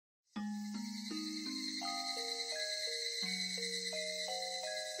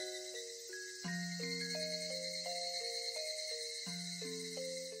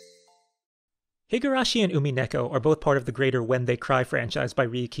Higurashi and Umineko are both part of the greater When They Cry franchise by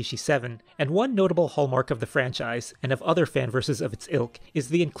Ryukishi 7, and one notable hallmark of the franchise, and of other fanverses of its ilk, is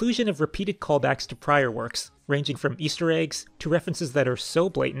the inclusion of repeated callbacks to prior works, ranging from Easter eggs to references that are so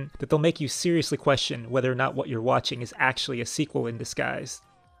blatant that they'll make you seriously question whether or not what you're watching is actually a sequel in disguise.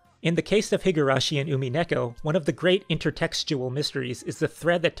 In the case of Higurashi and Umineko, one of the great intertextual mysteries is the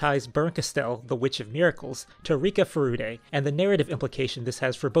thread that ties Bernkastel, the Witch of Miracles, to Rika Furude, and the narrative implication this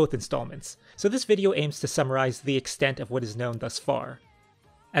has for both installments, so this video aims to summarize the extent of what is known thus far.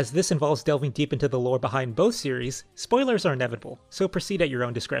 As this involves delving deep into the lore behind both series, spoilers are inevitable, so proceed at your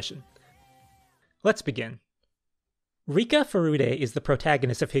own discretion. Let's begin. Rika Furude is the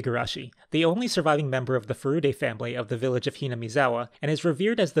protagonist of Higurashi, the only surviving member of the Furude family of the village of Hinamizawa, and is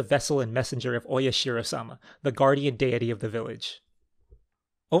revered as the vessel and messenger of Oyashiro-sama, the guardian deity of the village.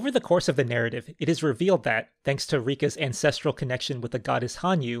 Over the course of the narrative, it is revealed that, thanks to Rika's ancestral connection with the goddess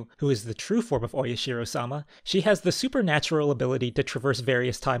Hanyu, who is the true form of Oyashiro-sama, she has the supernatural ability to traverse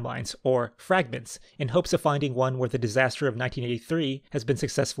various timelines, or fragments, in hopes of finding one where the disaster of 1983 has been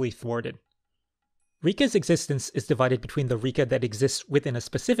successfully thwarted. Rika's existence is divided between the Rika that exists within a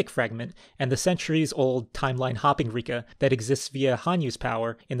specific fragment and the centuries-old timeline-hopping Rika that exists via Hanyu's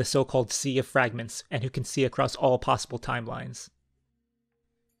power in the so-called Sea of Fragments and who can see across all possible timelines.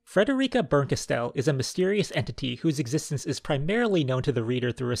 Frederica Bernkastel is a mysterious entity whose existence is primarily known to the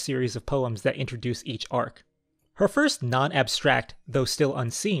reader through a series of poems that introduce each arc. Her first non-abstract, though still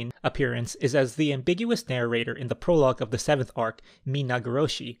unseen, appearance is as the ambiguous narrator in the prologue of the 7th arc,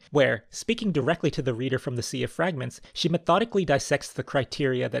 Minaguroshi, where, speaking directly to the reader from the Sea of Fragments, she methodically dissects the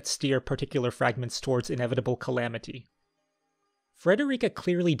criteria that steer particular fragments towards inevitable calamity. Frederica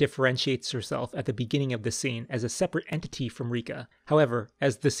clearly differentiates herself at the beginning of the scene as a separate entity from Rika. However,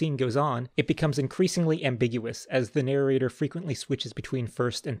 as the scene goes on, it becomes increasingly ambiguous as the narrator frequently switches between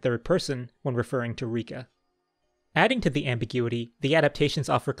first and third person when referring to Rika. Adding to the ambiguity, the adaptations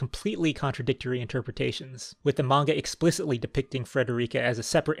offer completely contradictory interpretations, with the manga explicitly depicting Frederica as a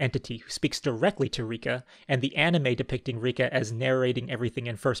separate entity who speaks directly to Rika, and the anime depicting Rika as narrating everything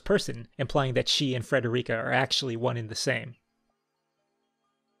in first person, implying that she and Frederica are actually one and the same.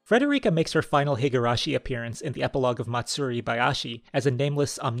 Frederica makes her final Higurashi appearance in the epilogue of Matsuri Bayashi as a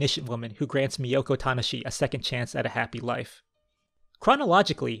nameless, omniscient woman who grants Miyoko Tanashi a second chance at a happy life.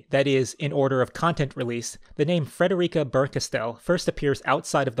 Chronologically, that is, in order of content release, the name Frederica Bernkastel first appears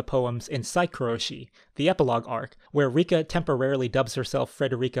outside of the poems in Saikuroshi, the epilogue arc, where Rika temporarily dubs herself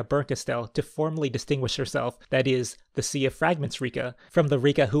Frederica Bernkastel to formally distinguish herself, that is, the Sea of Fragments Rika, from the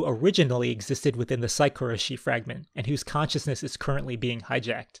Rika who originally existed within the Saikuroshi fragment, and whose consciousness is currently being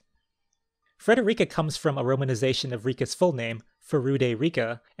hijacked. Frederica comes from a romanization of Rika's full name, Furude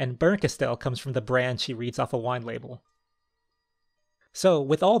Rika, and Bernkastel comes from the brand she reads off a wine label. So,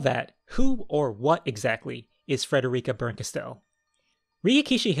 with all that, who or what exactly is Frederica Bernkastel?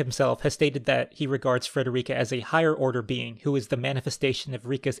 Ryukishi himself has stated that he regards Frederica as a higher-order being who is the manifestation of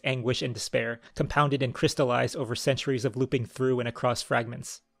Rika's anguish and despair, compounded and crystallized over centuries of looping through and across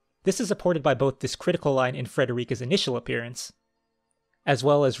fragments. This is supported by both this critical line in Frederica's initial appearance, as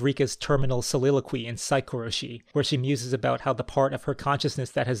well as Rika's terminal soliloquy in Saikuroshi, where she muses about how the part of her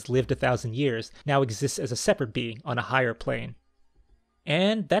consciousness that has lived 1,000 years now exists as a separate being on a higher plane.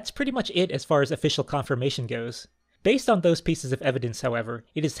 And that's pretty much it as far as official confirmation goes. Based on those pieces of evidence, however,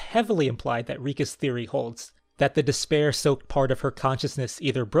 it is heavily implied that Rika's theory holds, that the despair-soaked part of her consciousness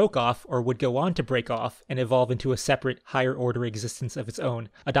either broke off or would go on to break off and evolve into a separate, higher-order existence of its own,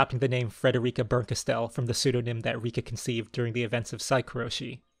 adopting the name Frederica Bernkastel from the pseudonym that Rika conceived during the events of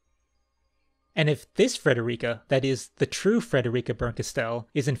Saikuroshi. And if this Frederica, that is, the true Frederica Bernkastel,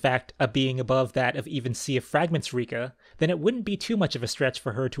 is in fact a being above that of even Sea of Fragments Rika, then it wouldn't be too much of a stretch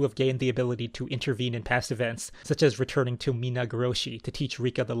for her to have gained the ability to intervene in past events, such as returning to Minaguroshi to teach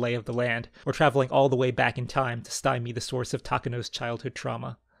Rika the lay of the land, or traveling all the way back in time to stymie the source of Takano's childhood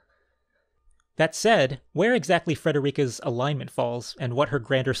trauma. That said, where exactly Frederica's alignment falls, and what her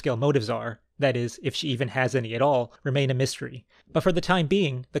grander scale motives are, that is, if she even has any at all, remain a mystery. But for the time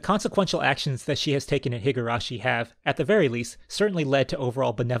being, the consequential actions that she has taken in Higurashi have, at the very least, certainly led to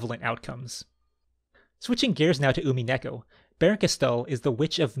overall benevolent outcomes. Switching gears now to Umineko, Bernkastel is the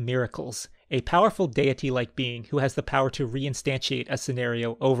Witch of Miracles, a powerful deity-like being who has the power to reinstantiate a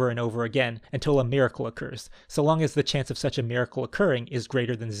scenario over and over again until a miracle occurs, so long as the chance of such a miracle occurring is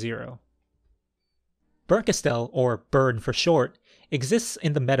greater than 0. Bernkastel, or Bern for short, exists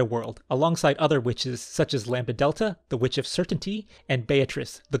in the meta-world alongside other witches such as Lambda Delta, the Witch of Certainty, and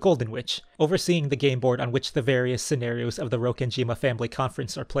Beatrice, the Golden Witch, overseeing the game board on which the various scenarios of the Rokenjima family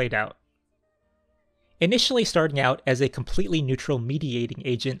conference are played out. Initially starting out as a completely neutral mediating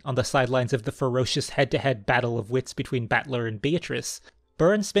agent on the sidelines of the ferocious head-to-head battle of wits between Battler and Beatrice,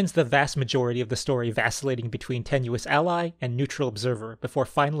 Byrne spends the vast majority of the story vacillating between tenuous ally and neutral observer before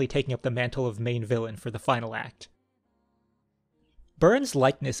finally taking up the mantle of main villain for the final act. Byrne's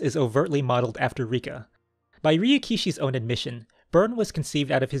likeness is overtly modeled after Rika. By Ryukishi's own admission, Byrne was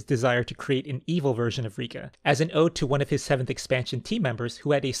conceived out of his desire to create an evil version of Rika, as an ode to one of his 7th expansion team members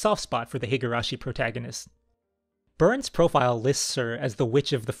who had a soft spot for the Higurashi protagonist. Byrne's profile lists her as the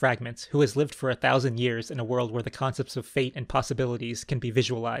Witch of the Fragments, who has lived for 1,000 years in a world where the concepts of fate and possibilities can be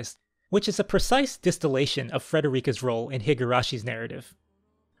visualized, which is a precise distillation of Frederica's role in Higurashi's narrative.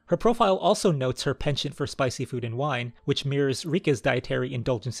 Her profile also notes her penchant for spicy food and wine, which mirrors Rika's dietary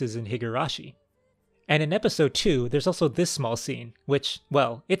indulgences in Higurashi. And in episode 2, there's also this small scene, which,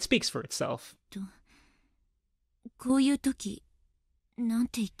 well, it speaks for itself. こういう時、なん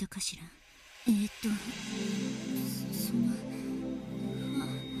て言ったかしら。その、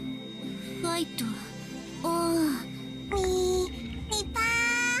ファイト、みぱ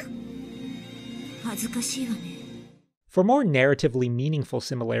ー。恥ずかしいわね。For more narratively meaningful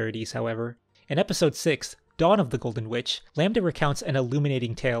similarities, however, in episode 6, Dawn of the Golden Witch, Lambda recounts an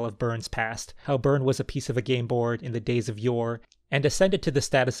illuminating tale of Byrne's past, how Byrne was a piece of a game board in the days of yore, and ascended to the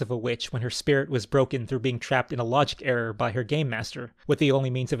status of a witch when her spirit was broken through being trapped in a logic error by her game master, with the only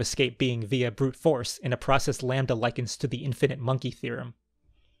means of escape being via brute force, in a process Lambda likens to the infinite monkey theorem.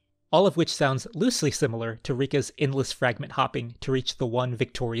 All of which sounds loosely similar to Rika's endless fragment hopping to reach the one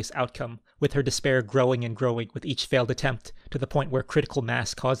victorious outcome, with her despair growing and growing with each failed attempt, to the point where critical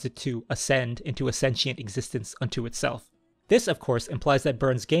mass caused it to ascend into a sentient existence unto itself. This, of course, implies that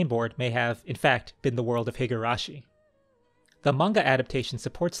Byrne's game board may have, in fact, been the world of Higurashi. The manga adaptation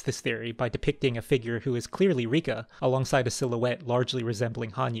supports this theory by depicting a figure who is clearly Rika, alongside a silhouette largely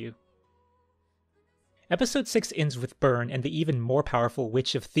resembling Hanyu. Episode 6 ends with Byrne and the even more powerful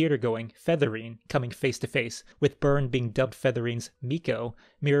witch of theater-going, Featherine, coming face-to-face, with Byrne being dubbed Featherine's Miko,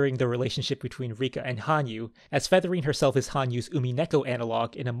 mirroring the relationship between Rika and Hanyu, as Featherine herself is Hanyu's Umineko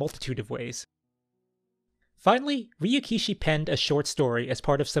analog in a multitude of ways. Finally, Ryukishi penned a short story as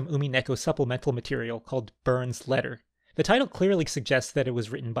part of some Umineko supplemental material called Byrne's Letter. The title clearly suggests that it was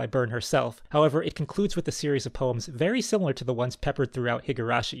written by Byrne herself, however it concludes with a series of poems very similar to the ones peppered throughout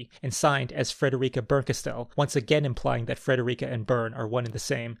Higurashi, and signed as Frederica Bernkastel, once again implying that Frederica and Byrne are one and the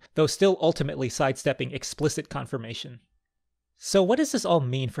same, though still ultimately sidestepping explicit confirmation. So what does this all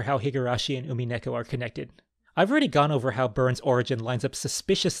mean for how Higurashi and Umineko are connected? I've already gone over how Byrne's origin lines up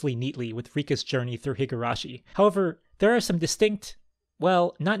suspiciously neatly with Rika's journey through Higurashi. However, there are some distinct,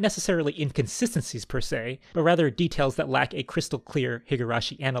 well, not necessarily inconsistencies per se, but rather details that lack a crystal clear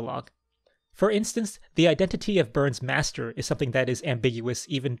Higurashi analog. For instance, the identity of Byrne's master is something that is ambiguous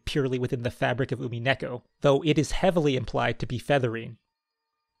even purely within the fabric of Umineko, though it is heavily implied to be Featherine.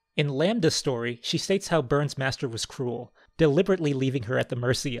 In Lambda's story, she states how Byrne's master was cruel, deliberately leaving her at the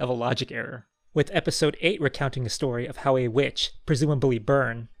mercy of a logic error, with episode 8 recounting the story of how a witch, presumably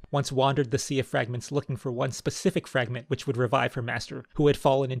Byrne, once wandered the Sea of Fragments looking for one specific fragment which would revive her master, who had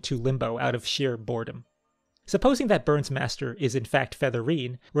fallen into limbo out of sheer boredom. Supposing that Byrne's master is in fact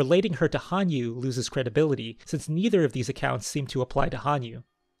Featherine, relating her to Hanyu loses credibility, since neither of these accounts seem to apply to Hanyu.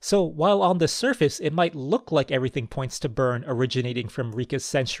 So while on the surface it might look like everything points to Byrne originating from Rika's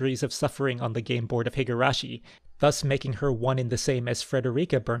centuries of suffering on the game board of Higurashi, thus making her one and the same as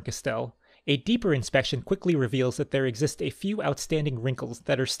Frederica Bernkastel, a deeper inspection quickly reveals that there exist a few outstanding wrinkles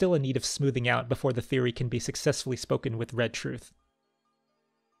that are still in need of smoothing out before the theory can be successfully spoken with red truth.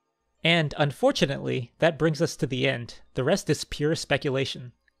 And, unfortunately, that brings us to the end. The rest is pure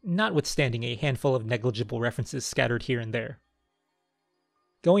speculation, notwithstanding a handful of negligible references scattered here and there.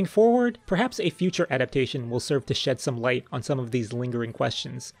 Going forward, perhaps a future adaptation will serve to shed some light on some of these lingering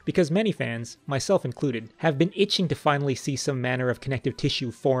questions, because many fans, myself included, have been itching to finally see some manner of connective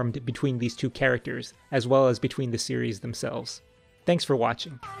tissue formed between these two characters, as well as between the series themselves. Thanks for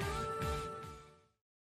watching.